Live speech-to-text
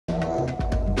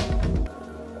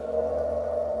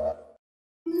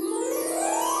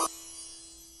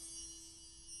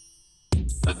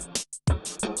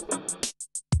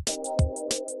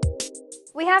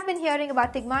We have been hearing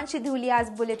about Tigmanshu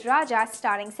Dhulia's Bullet Raja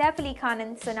starring Saif Ali Khan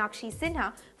and Sonakshi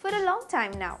Sinha for a long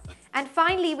time now. And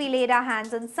finally we laid our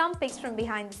hands on some pics from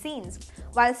behind the scenes.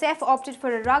 While Saif opted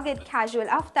for a rugged, casual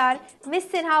avatar, Miss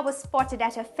Sinha was spotted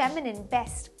at her feminine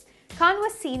best. Khan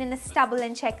was seen in a stubble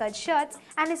and checkered shirts,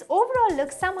 and his overall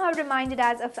look somehow reminded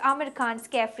us of Amir Khan's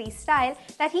carefree style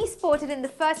that he sported in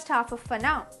the first half of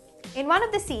Fanaa. In one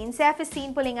of the scenes, Saif is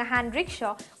seen pulling a hand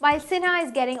rickshaw while Sinha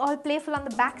is getting all playful on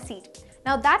the back seat.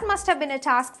 Now that must have been a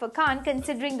task for Khan,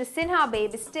 considering the Sinha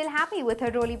babe is still happy with her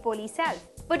roly-poly self.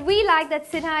 But we like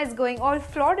that Sinha is going all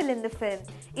floral in the film.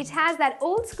 It has that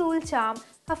old school charm,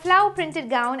 her flower printed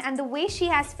gown, and the way she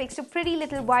has fixed a pretty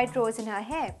little white rose in her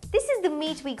hair. This is the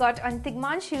meat we got on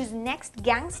Tigmanshu's next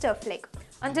gangster flick.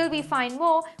 Until we find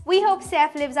more, we hope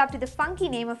Saif lives up to the funky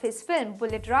name of his film,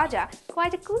 Bullet Raja.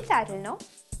 Quite a cool title, no?